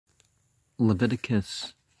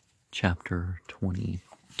Leviticus chapter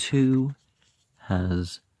 22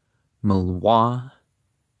 has Megiloth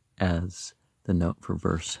as the note for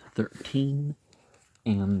verse 13,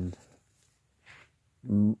 and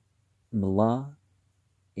Megiloth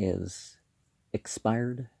is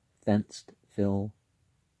expired, fenced, fill,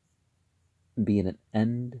 be it an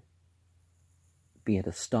end, be it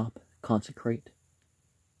a stop, consecrate,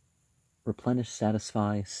 replenish,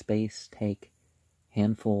 satisfy, space, take,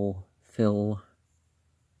 handful, fill,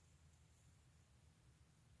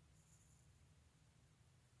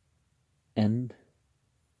 end,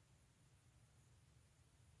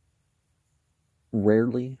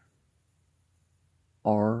 rarely,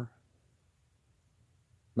 are,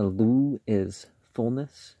 Megiloth is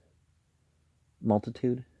fullness,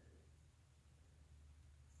 multitude,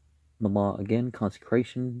 Megiloth again,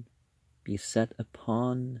 consecration, be set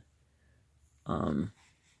upon.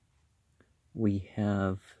 We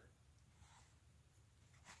have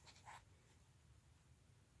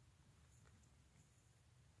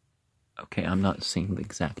okay, I'm not seeing the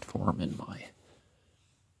exact form in my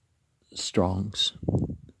Strong's.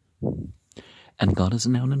 And God as a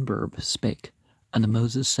noun and verb spake unto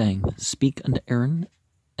Moses, saying, Speak unto Aaron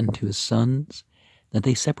and to his sons, that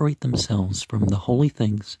they separate themselves from the holy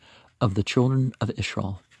things of the children of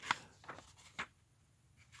Israel,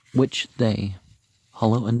 which they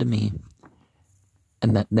hallow unto me,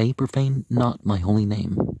 and that they profane not my holy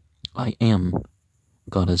name. I am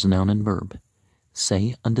God as a noun and verb.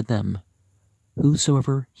 Say unto them,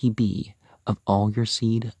 Whosoever he be of all your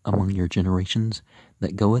seed among your generations,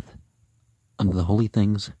 that goeth unto the holy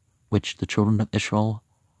things which the children of Israel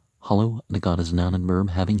hallow unto God as a noun and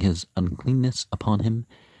verb, having his uncleanness upon him,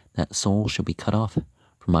 that soul shall be cut off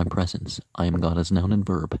from my presence. I am God as a noun and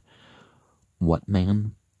verb. What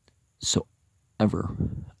man soever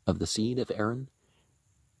of the seed of Aaron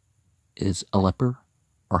is a leper,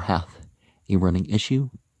 or hath a running issue,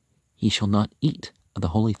 he shall not eat of the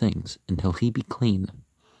holy things until he be clean.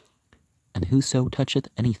 And whoso toucheth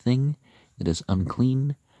anything that is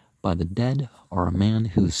unclean by the dead, or a man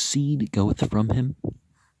whose seed goeth from him,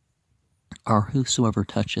 or whosoever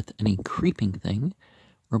toucheth any creeping thing,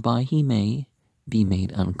 whereby he may be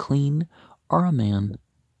made unclean, or a man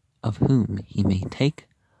of whom he may take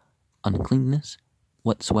uncleanness,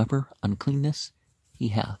 whatsoever uncleanness he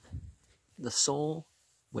hath. The soul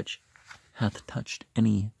which hath touched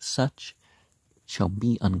any such shall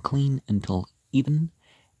be unclean until even,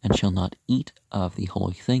 and shall not eat of the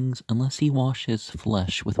holy things, unless he wash his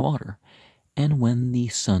flesh with water. And when the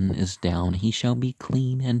sun is down, he shall be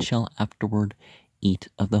clean, and shall afterward eat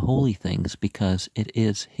of the holy things, because it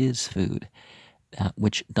is his food. That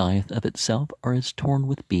which dieth of itself, or is torn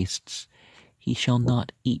with beasts, he shall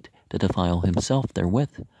not eat to defile himself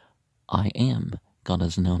therewith. I am God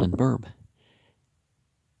as a noun and verb.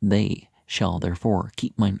 They shall therefore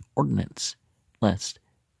keep mine ordinance, lest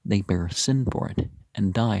they bear sin for it,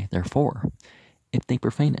 and die therefore. If they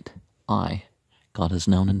profane it, I, God as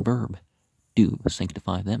noun and verb, do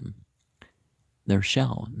sanctify them. There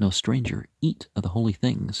shall no stranger eat of the holy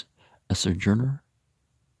things, a sojourner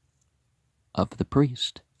of the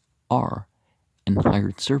priest, or an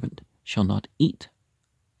hired servant shall not eat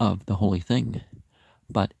of the holy thing.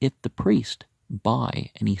 But if the priest buy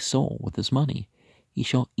any soul with his money, he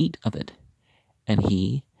shall eat of it, and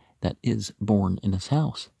he that is born in his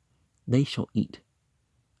house, they shall eat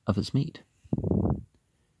of his meat.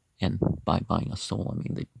 And by buying a soul, I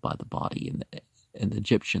mean they buy the body. In the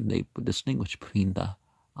Egyptian, they would distinguish between the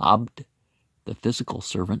abd, the physical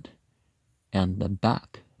servant, and the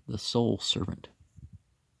bak, the soul servant.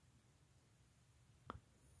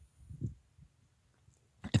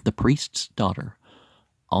 If the priest's daughter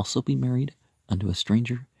also be married unto a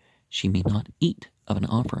stranger, she may not eat of an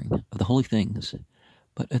offering of the holy things.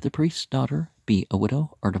 But if the priest's daughter be a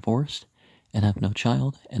widow or divorced, and have no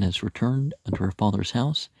child, and is returned unto her father's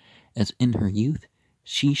house, as in her youth,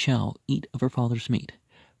 she shall eat of her father's meat,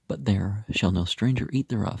 but there shall no stranger eat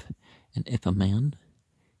thereof. And if a man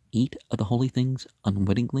eat of the holy things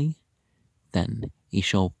unwittingly, then he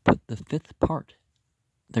shall put the fifth part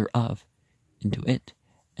thereof into it,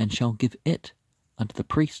 and shall give it unto the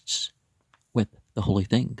priests with the holy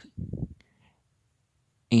things.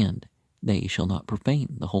 And they shall not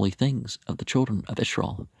profane the holy things of the children of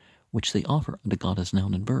Israel, which they offer unto God as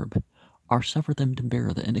noun and verb, or suffer them to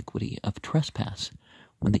bear the iniquity of trespass,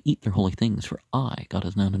 when they eat their holy things. For I, God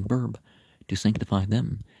as noun and verb, do sanctify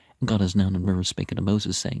them. And God as noun and verb spake unto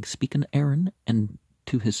Moses, saying, Speak unto Aaron and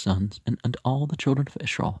to his sons, and unto all the children of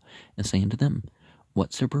Israel, and say unto them,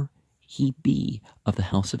 Whatsoever he be of the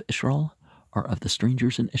house of Israel, or of the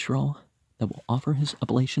strangers in Israel, that will offer his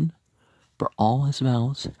oblation, for all his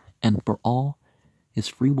vows, and for all his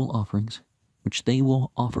freewill offerings, which they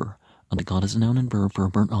will offer unto God as a noun and verb for a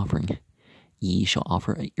burnt offering. Ye shall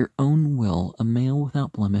offer at your own will a male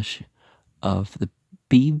without blemish of the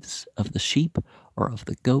beeves, of the sheep, or of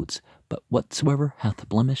the goats, but whatsoever hath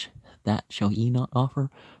blemish, that shall ye not offer,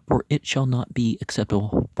 for it shall not be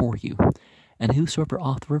acceptable for you. And whosoever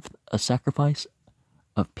offereth a sacrifice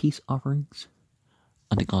of peace offerings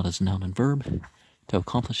unto God as a noun and verb, to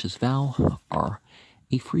accomplish his vow, or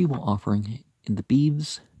a freewill offering in the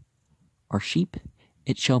beeves or sheep,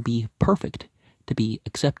 it shall be perfect to be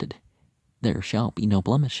accepted. There shall be no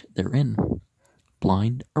blemish therein.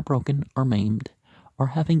 Blind, or broken, or maimed, or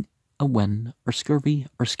having a wen, or scurvy,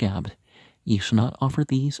 or scab, ye shall not offer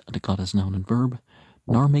these unto God as noun and verb,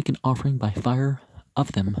 nor make an offering by fire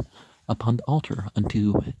of them upon the altar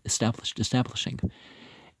unto establishing,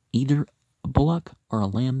 either a bullock or a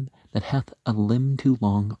lamb that hath a limb too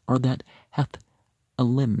long, or that hath a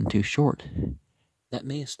limb too short. That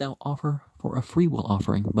mayest thou offer for a freewill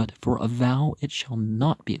offering, but for a vow it shall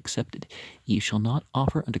not be accepted. Ye shall not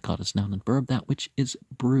offer unto God as noun and verb that which is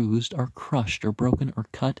bruised, or crushed, or broken, or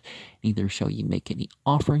cut, neither shall ye make any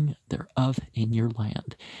offering thereof in your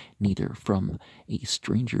land. Neither from a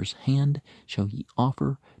stranger's hand shall ye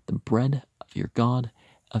offer the bread of your God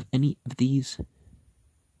of any of these,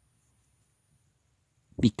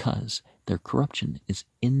 because their corruption is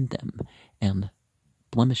in them, and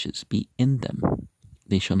blemishes be in them.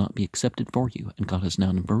 They shall not be accepted for you. And God has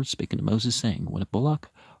noun and verb spake unto Moses, saying, when a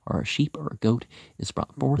bullock, or a sheep, or a goat is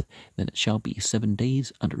brought forth, then it shall be 7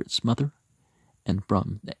 days under its mother, and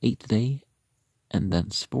from the 8th day and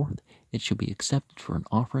thenceforth it shall be accepted for an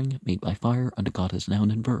offering made by fire unto God as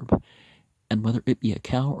noun and verb. And whether it be a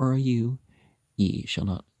cow or a ewe, ye shall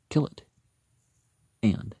not kill it,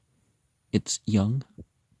 and its young,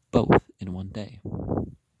 both in 1 day.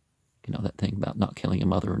 You know that thing about not killing a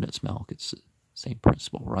mother and its milk? It's the same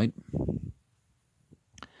principle, right?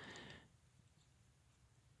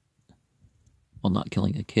 Well, not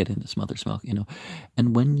killing a kid in its mother's milk,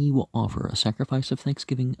 And when ye will offer a sacrifice of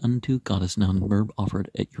thanksgiving unto God as noun and verb, offered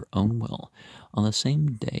at your own will, on the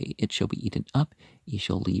same day it shall be eaten up. Ye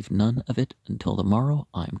shall leave none of it until the morrow.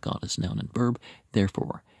 I am God as noun and verb.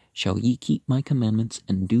 Therefore shall ye keep my commandments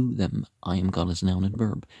and do them. I am God as noun and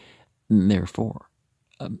verb. Therefore,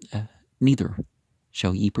 neither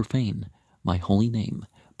shall ye profane my holy name,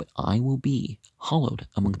 but I will be hallowed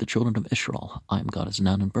among the children of Israel. I am God as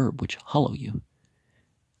noun and verb, which hallow you,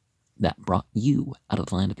 that brought you out of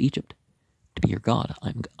the land of Egypt, to be your God. I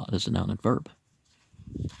am God as a noun and verb.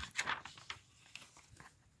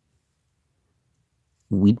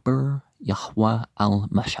 Widber Yahweh al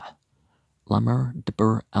Masha, Lamer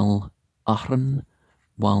Deber al Ahran,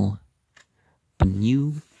 wal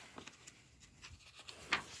Benu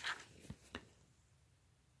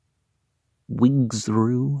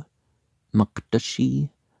Wigzru Makdashi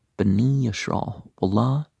Bani Yashral,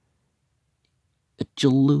 Wallah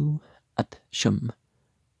Ijlu at Shem,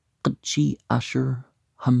 Qadshi Asher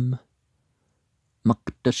Hum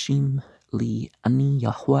Makdashim Li Ani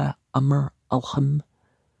Yahweh Amr Alham,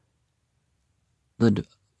 the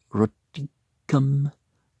Rotikam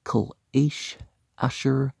Kul Ish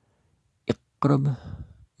Asher Iqrab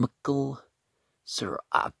Makal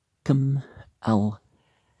Sir'akam Al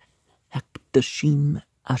Hakdashim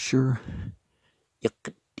Asher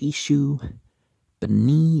Yakdishu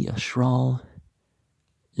Bani Yashral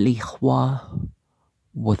Lihwa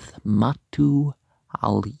with Matu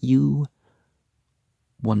Al Yu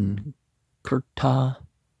One Kurta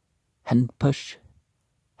Henpush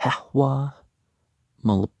Hahwa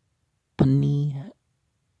Malpani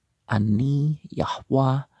Ani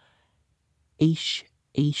Yahwa Ish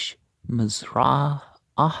Mizra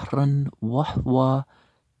Ahran Wahwa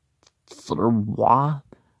Thrwa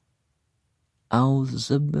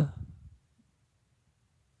Auzib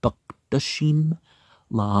Bakdashim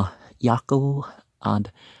La Yakal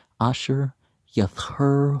Ad Asher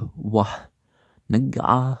Yathur Wah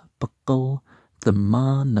Naga Bakal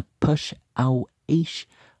Thama Napush Au Ish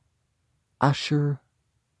Asher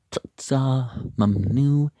Tza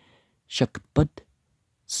Mamnu Shakbut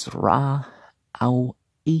Sra Au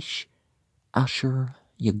Ish Asher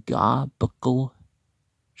Yaga Bakal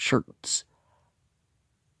Shirts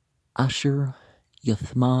Asher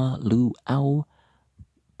Yathma Lu Au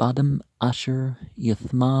Badam Asher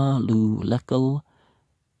Yathma Lu Lekal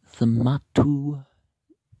Thamatu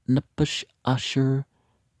Napush Asher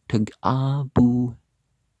Tagabu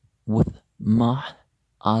with Mah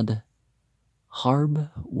Ad Harb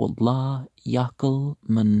Wallah Yakal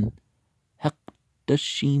Man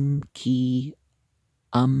Hekdashim Ki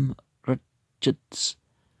Am Rachits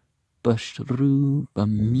bashru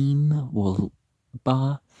bamim will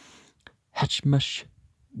ba hachmash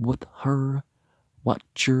with her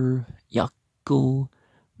watcher yakul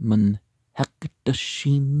man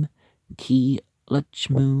hakdashim ki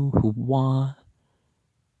lachmu huwa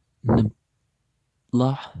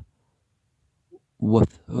nablah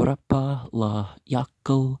with rapa la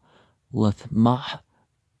yakul leth mah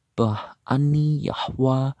bah ani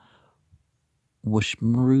yahwa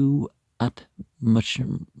washmru at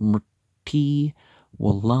mashmrti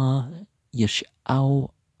wala yash'aw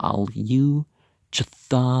al yu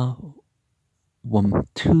chatha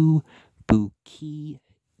wamtu buki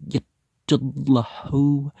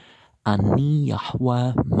yatjallahu ani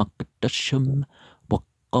yahwa makdashim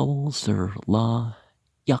waqal zir la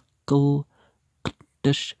yakul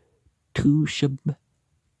qdash tushab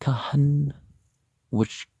kahan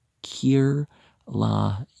washkir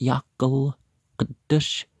la yakul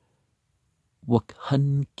qdash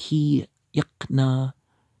wakhan ki yakna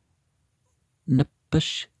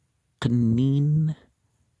napash kanin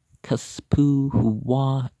kaspu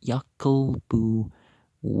huwa yakul bu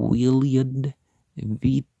wiliad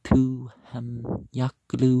vitu ham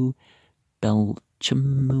yaklu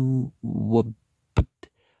belchamu wabit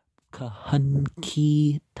kahan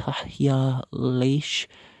ki tahya leish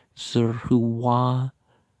zerhuwa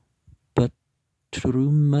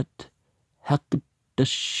batrumat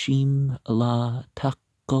hakdashim la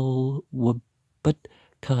takal wabat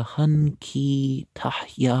kahan ki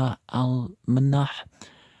tahya al manah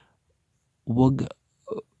wag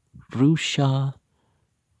rusha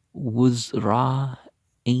wazra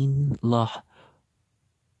ain lah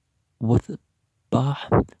with bah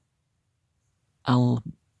al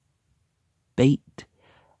bait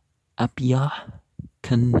abiyah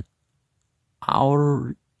kan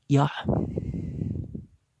auriyah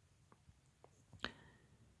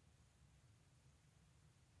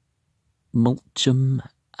mulchum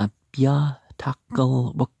abiyah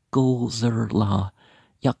takal wakal zerla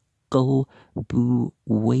yakal bu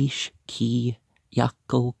weish ki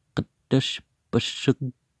yakal qdash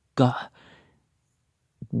bashugah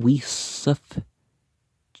wisaf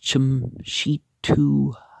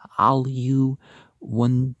chumshitu alyu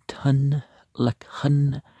wantan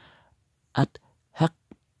lakhan at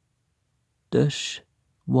haqdash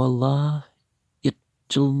wala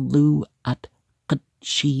yatjalu at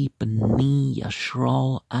qadshi bani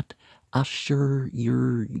yashral at asher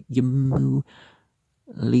yur yamu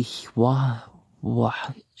lihwa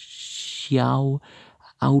wahshaw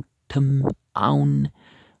autum aun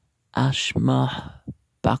ashma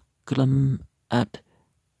baklam at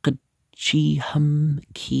qadshiham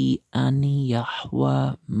ki ani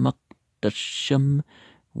yahwa maqdasham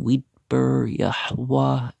widber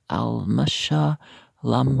yahwa al masha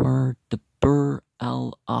lamar debur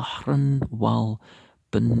al ahran wal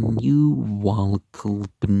banu wal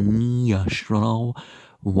kulbani yashral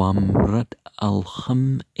wamrat al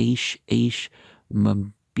kham ish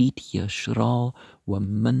mabit yashral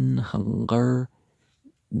waman hangar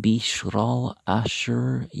bishral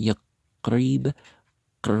asher yaqrib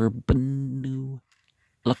qarbanu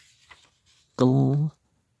lakal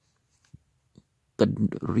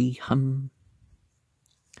qadriham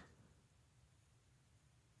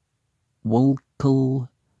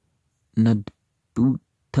walkal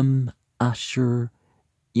nadbutam asher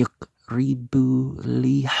yaqribu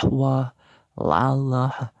lihwa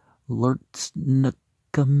lalah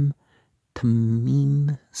lurtsnakam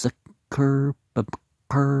tamim zakar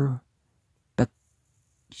babkar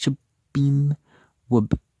bakshabim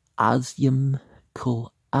wab azyam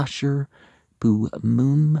kul asher bu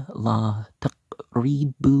mum la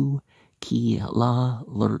taqribu ki la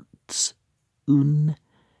lurts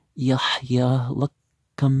yahya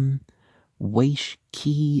lakam weish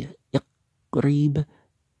ki yaqrib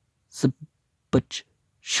zabaj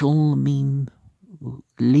shulmim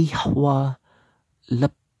lihwa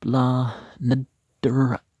lapla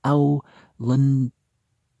nadr au landaba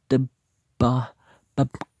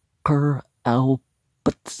babkar au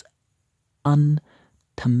bats an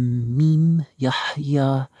tamim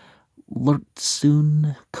yahya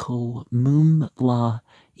lurtsun kul mum la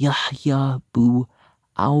yahya bu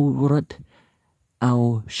aurat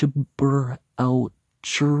au shibr au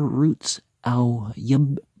churutz au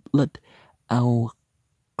yablat au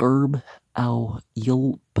qurb au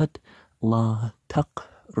yulpat la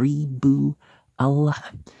taqribu Allah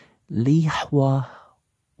lihwa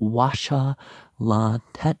washa la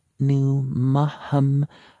tatnu maham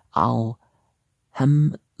al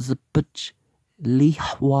hamzabaj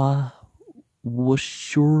lihwa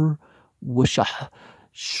washur washah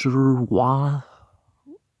shurwa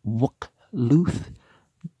waqluth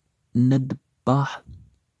nadbah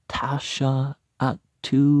tasha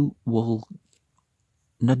atu wal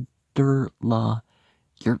nader la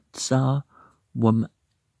yurtsa wam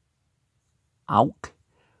auk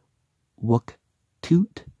wuk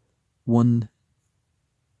toot one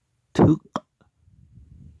tuk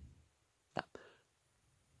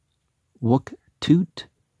wuk toot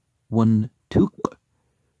one tuk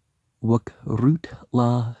wuk root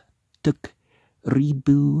la tuk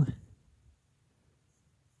ribu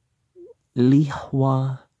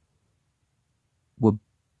lihwa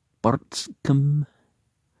wabartskum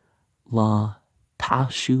la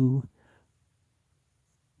tashu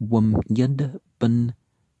wam yad ben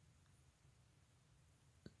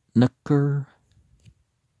nukker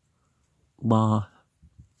la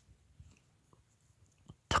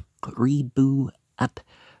takribu at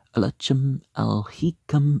alachim al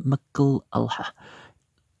hikam makal al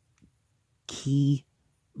ki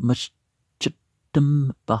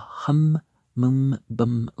mashchitum baham mum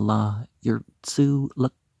bum la yurtsu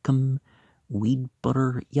lakam weed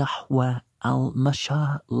butter yahweh al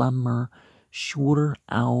masha lamer shur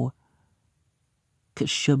au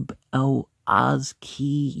kishub au az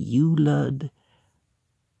ki yulad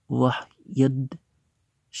wahyad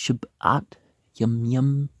shab'at yum yum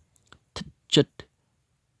tchut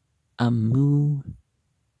amu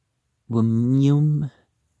wamyum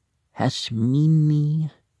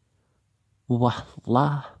hashmini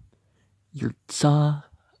wahla yurtsa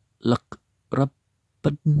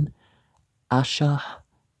lakrabban asha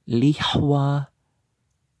lihwa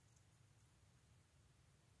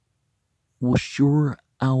washur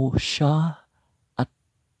au shah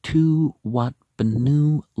atu wat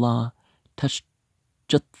benu la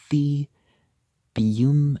tashjathi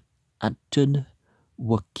biyum atud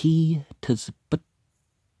waki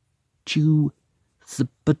tazbatchu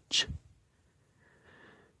zbach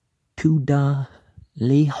tuda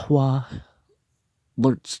lehwa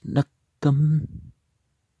lurtsnakam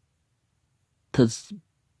tazbatchu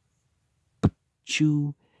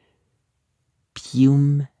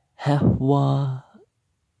biyum hehwa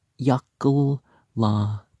yakul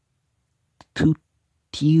la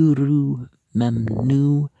tutiru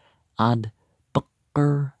memnu ad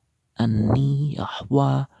bakar ani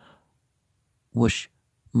yahwa wash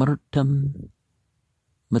martam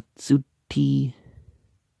matsuti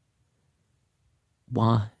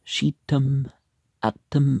wa shitam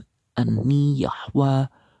atam ani yahwa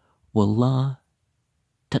wala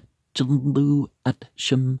tatjalu at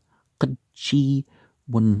sham qadshi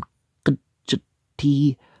wan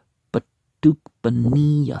qadjati batuk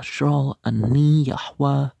bani yashral ani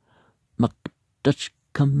yahwa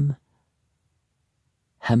makdashkam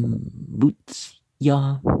hambutsya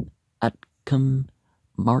atkam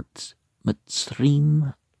marts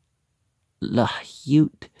matsrim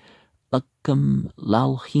lahyut lakam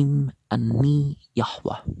lalhim ani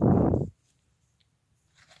yahwa.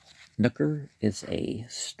 Nukker is a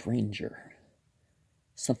stranger,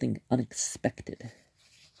 something unexpected,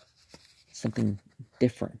 something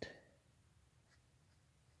different,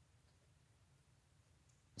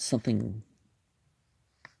 something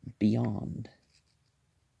beyond.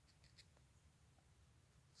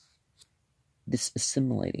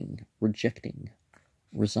 Disassimilating, rejecting,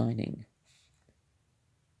 resigning,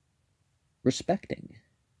 respecting,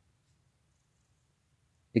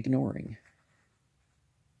 ignoring.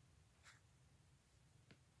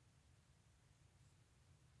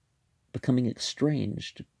 Becoming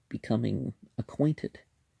estranged, becoming acquainted.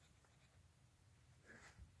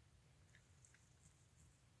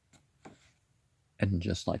 And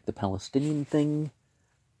just like the Palestinian thing,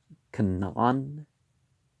 Canaan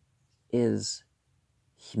is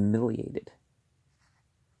humiliated.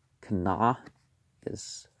 Kana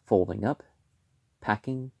is folding up,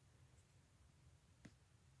 packing.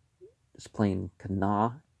 Just plain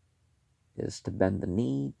Kana is to bend the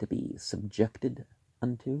knee, to be subjected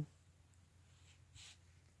unto.